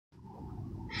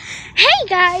Hey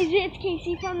guys, it's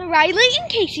Casey from the Riley and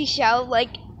Casey Show.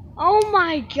 Like, oh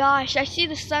my gosh, I see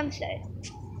the sunset.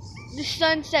 The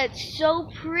sunset's so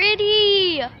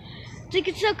pretty. It's like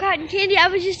it's so cotton candy. I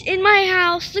was just in my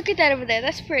house. Look at that over there.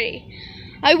 That's pretty.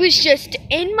 I was just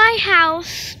in my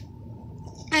house.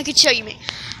 I could show you me.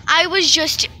 I was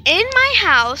just in my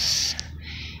house,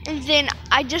 and then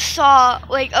I just saw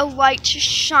like a light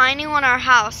shining on our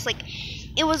house. Like,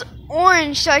 it was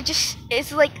orange, so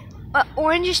it's like an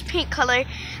orangish pink color.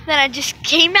 Then I just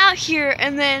came out here,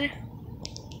 and then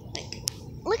like,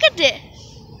 look at this.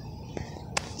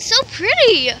 So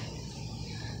pretty.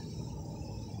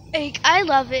 Like, I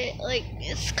love it. Like,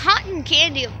 it's cotton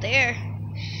candy up there.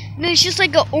 And then it's just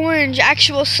like an orange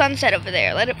actual sunset over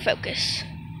there. Let it focus.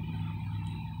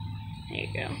 There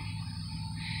you go.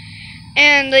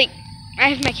 And like, I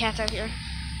have my cats out here.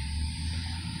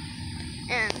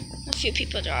 And a few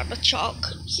people draw the chalk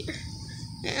here.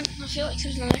 And I feel like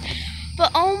there's another.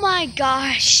 But oh my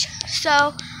gosh.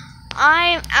 So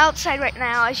I'm outside right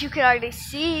now, as you can already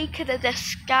see, because of the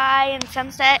sky and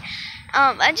sunset.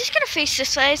 I'm just gonna face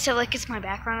this way, so like it's my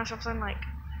background or something. Like,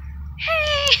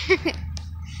 hey.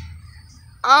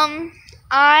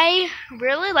 I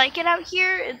really like it out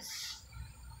here. It's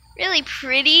really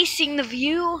pretty seeing the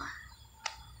view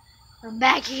from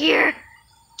back here.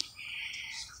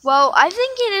 Well, I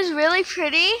think it is really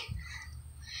pretty.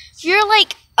 If you're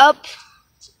like up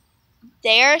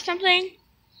there or something,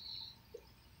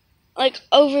 like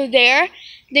over there,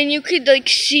 then you could like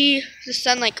see the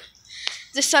sun, like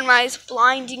the sunrise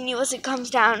blinding you as it comes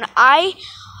down. I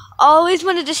always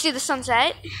wanted to see the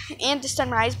sunset and the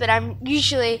sunrise, but I'm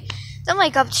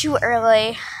like up too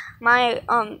early. My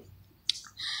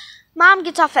mom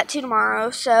gets off at 2 tomorrow,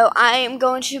 so I am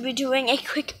going to be doing a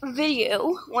quick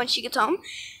video once she gets home.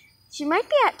 She might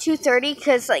be at 2:30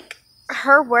 because like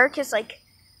her work is like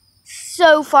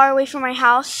so far away from my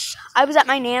house. I was at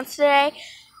my nan's today.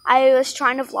 I was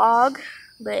trying to vlog,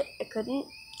 but I couldn't.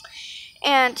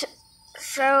 And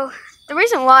so the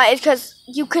reason why is because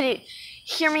you couldn't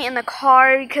hear me in the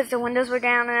car because the windows were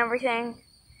down and everything.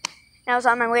 And I was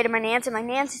on my way to my nan's, and my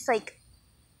nan's is like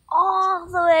all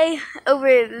the way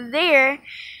over there.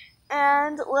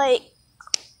 And like,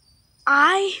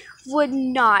 I would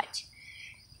not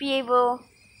be able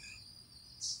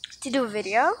to do a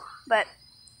video, but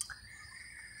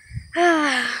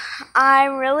I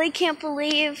really can't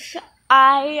believe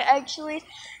I actually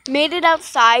made it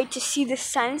outside to see the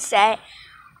sunset.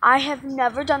 I have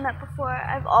never done that before.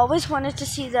 I've always wanted to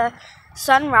see the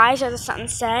sunrise or the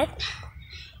sunset.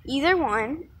 Either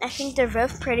one. I think they're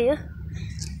both pretty.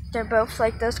 They're both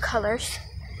like those colors.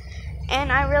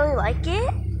 And I really like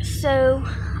it. So,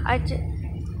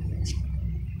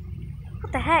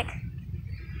 what the heck?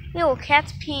 Yo,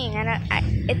 cat's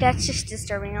peeing. That's just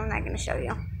disturbing. I'm not going to show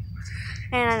you.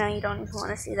 And I know you don't even want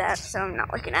to see that, so I'm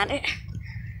not looking at it.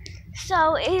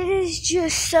 So, it is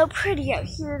just so pretty out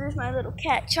here. There's my little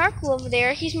cat, Charcoal, over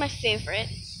there. He's my favorite.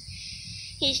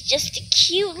 He's just a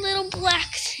cute little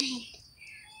black thing.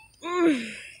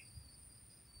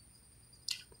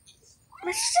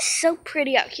 It's just so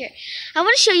pretty out here. I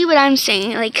want to show you what I'm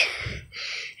seeing. Like,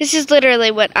 this is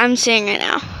literally what I'm seeing right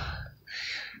now.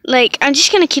 Like, I'm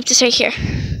just going to keep this right here.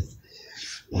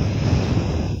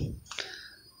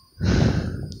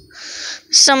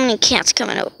 So many cats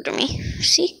coming over to me.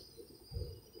 See?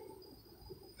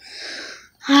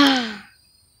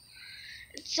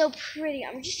 It's so pretty.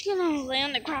 I'm just going to lay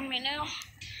on the ground right now.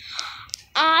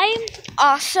 I'm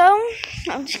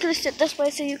just going to sit this way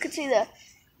so you can see the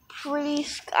pretty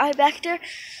sky back there.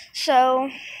 So,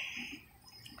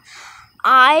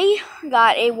 I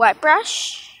got a wet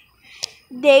brush.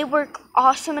 They work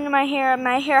awesome in my hair.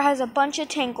 My hair has a bunch of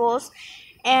tangles,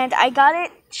 and I got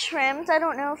it trimmed. I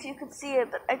don't know if you could see it,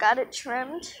 but I got it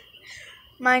trimmed.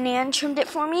 My nan trimmed it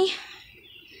for me,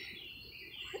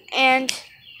 and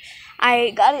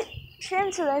I got it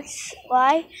trimmed, so that's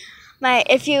why.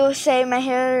 If you say my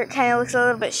hair kind of looks a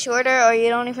little bit shorter, or you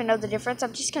don't even know the difference,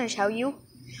 I'm just going to tell you.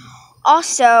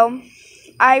 Also,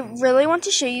 I really want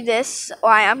to show you this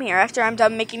while I'm here after I'm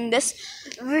done making this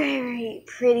very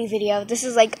pretty video. This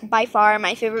is like by far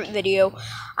my favorite video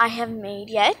I have made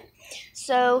yet.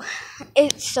 So,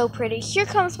 it's so pretty. Here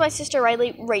comes my sister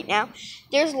Riley right now.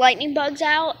 There's lightning bugs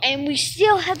out, and we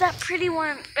still have that pretty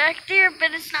one back there,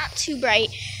 but it's not too bright.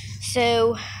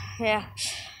 So, yeah.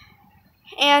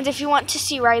 And if you want to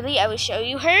see Riley, I will show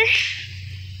you her.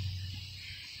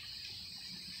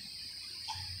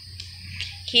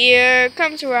 Here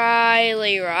comes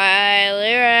Riley,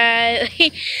 Riley,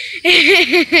 Riley.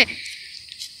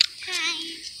 Hi.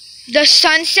 The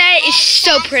sunset is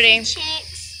so pretty.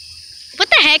 What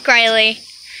the heck, Riley?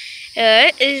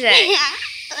 What is that?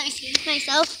 Let me see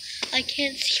myself. I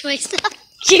can't see myself.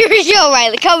 Here we go,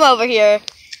 Riley. Come over here.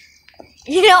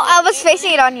 You know, I was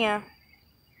facing it on you.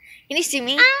 Can you see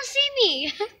me? I don't see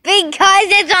me. Because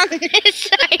it's on this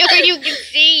side where you can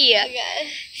see you. Okay.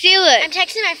 See, look. I'm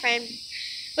texting my friend.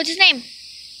 What's his name?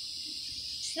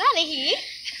 It's not a he.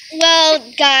 Well,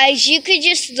 guys, you could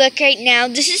just look right now.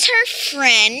 This is her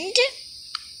friend.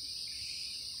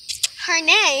 Her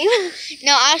name.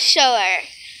 No, I'll show her.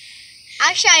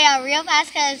 I'll show y'all real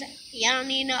fast because y'all don't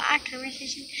need to know our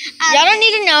conversation. Y'all don't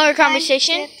need to know her 1,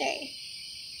 conversation. 2, 3.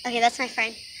 Okay, that's my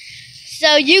friend.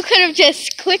 So you could have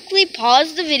just quickly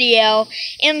paused the video,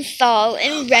 install,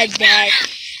 and read that.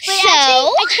 Wait, So,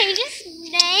 actually, I changed his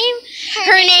name.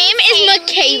 her name is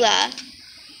Michaela.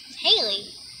 Haley.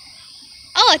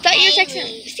 Oh, I thought you were Haley.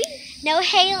 texting. See? No,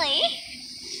 Haley.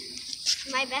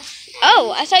 My best friend.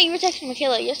 Oh, I thought you were texting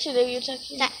Michaela. Yesterday you were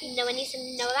texting. That no one needs to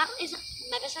know about is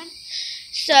my best friend.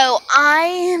 So I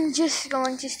am just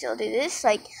going to still do this.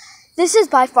 Like, this is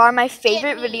by far my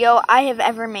favorite me. video I have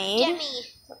ever made. Get me.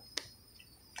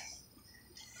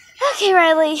 Okay,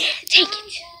 Riley, take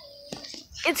it.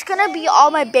 It's gonna be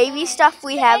all my baby stuff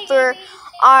we have for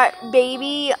our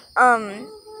baby, our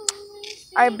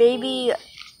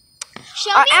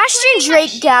Ashton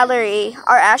Drake gallery,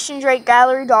 our Ashton Drake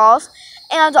gallery dolls,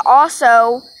 and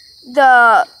also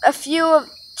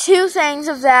two things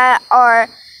of that are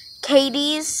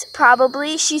Katie's.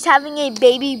 Probably she's having a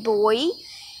baby boy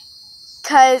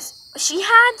because she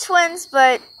had twins,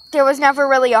 but there was never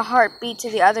really a heartbeat to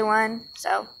the other one,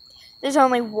 so there's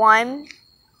only one,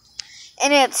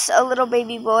 and it's a little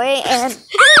baby boy. And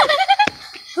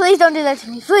please don't do that to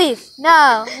me, please.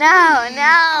 No. You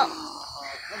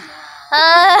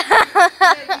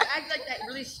act like that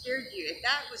really scared you. If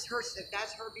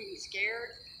that's her being scared,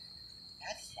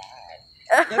 that's sad.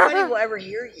 Nobody will ever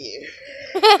hear you.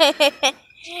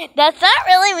 That's not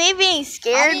really me being I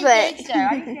scared, didn't but think so.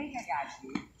 I didn't think I got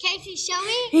you. Casey,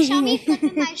 show me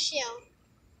flipping my shoe.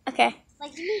 okay.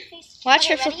 Like, give me face. Watch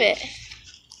Okay, her flip ready? it.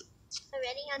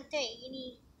 Ready on 3. You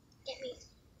need get me 1.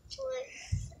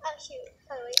 Oh shoot!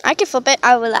 Oh wait. I can flip it.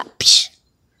 I will. Psh.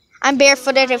 I'm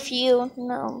barefooted if you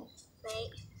know.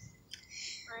 Wait.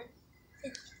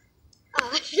 1.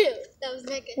 Oh shoot! That was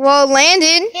not good. Well,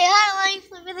 landed. Hey, I like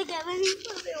flip it again. Let me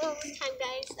flip it one more time,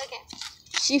 guys. Okay.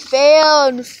 She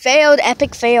failed. Failed.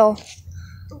 Epic fail.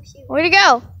 Oh shoot! Where'd it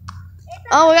go?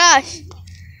 Oh my gosh.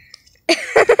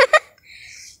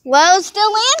 Well, it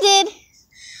still landed.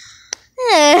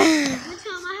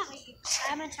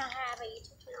 I'm gonna tell her I have a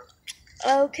YouTube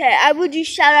channel. Okay, I will do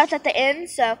shout outs at the end,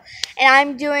 and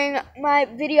I'm doing my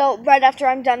video right after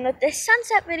I'm done with this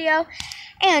sunset video.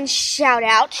 And shout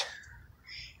out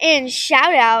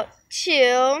to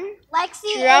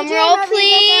Lexi, drum Adrian, roll, Rodriguez,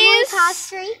 please. Emily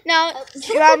Costry. No, Oh.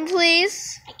 drum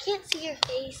please. I can't see your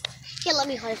face. Here, let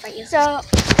me hold it for you. So, no,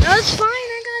 it's fine,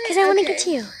 I got it. Because I want to get to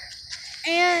you.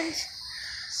 And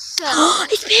so,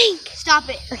 It's pink. stop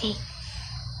it. Okay.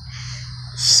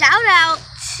 Shout out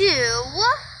to,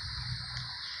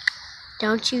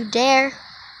 Don't you dare.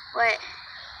 what?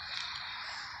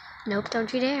 Nope,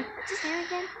 don't you dare. What's his name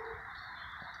again?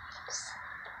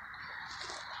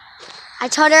 I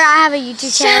told her I have a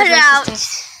YouTube channel. Shout with my out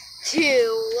sister. to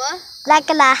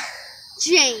Lakala.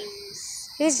 James.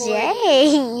 Who's Borden.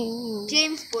 James?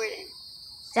 James Borden.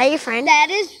 Is that your friend? That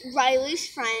is Riley's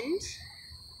friend,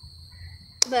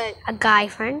 but A guy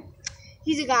friend?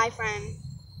 he's a guy friend.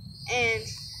 And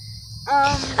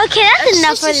Okay, that's It's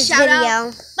enough just for a this shout video.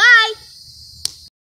 out. Bye.